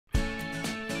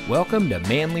Welcome to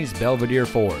Manley's Belvidere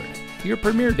Ford, your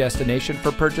premier destination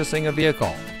for purchasing a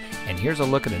vehicle. And here's a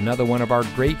look at another one of our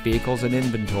great vehicles in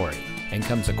inventory, and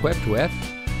comes equipped with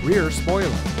rear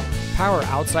spoiler, power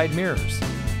outside mirrors,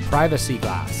 privacy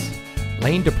glass,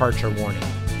 lane departure warning,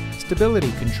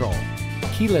 stability control,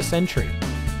 keyless entry,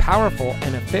 powerful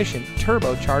and efficient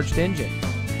turbocharged engine,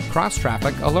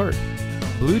 cross-traffic alert,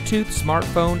 Bluetooth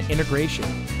smartphone integration,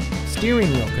 steering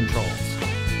wheel controls.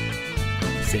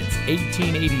 Since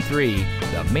 1883,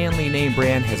 the Manley name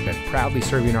brand has been proudly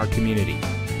serving our community.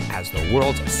 As the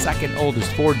world's second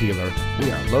oldest Ford dealer, we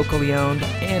are locally owned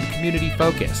and community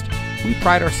focused. We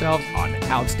pride ourselves on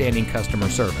outstanding customer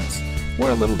service.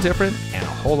 We're a little different and a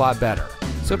whole lot better.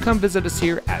 So come visit us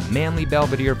here at Manley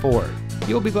Belvidere Ford.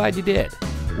 You'll be glad you did.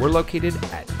 We're located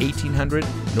at 1800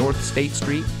 North State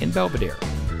Street in Belvidere.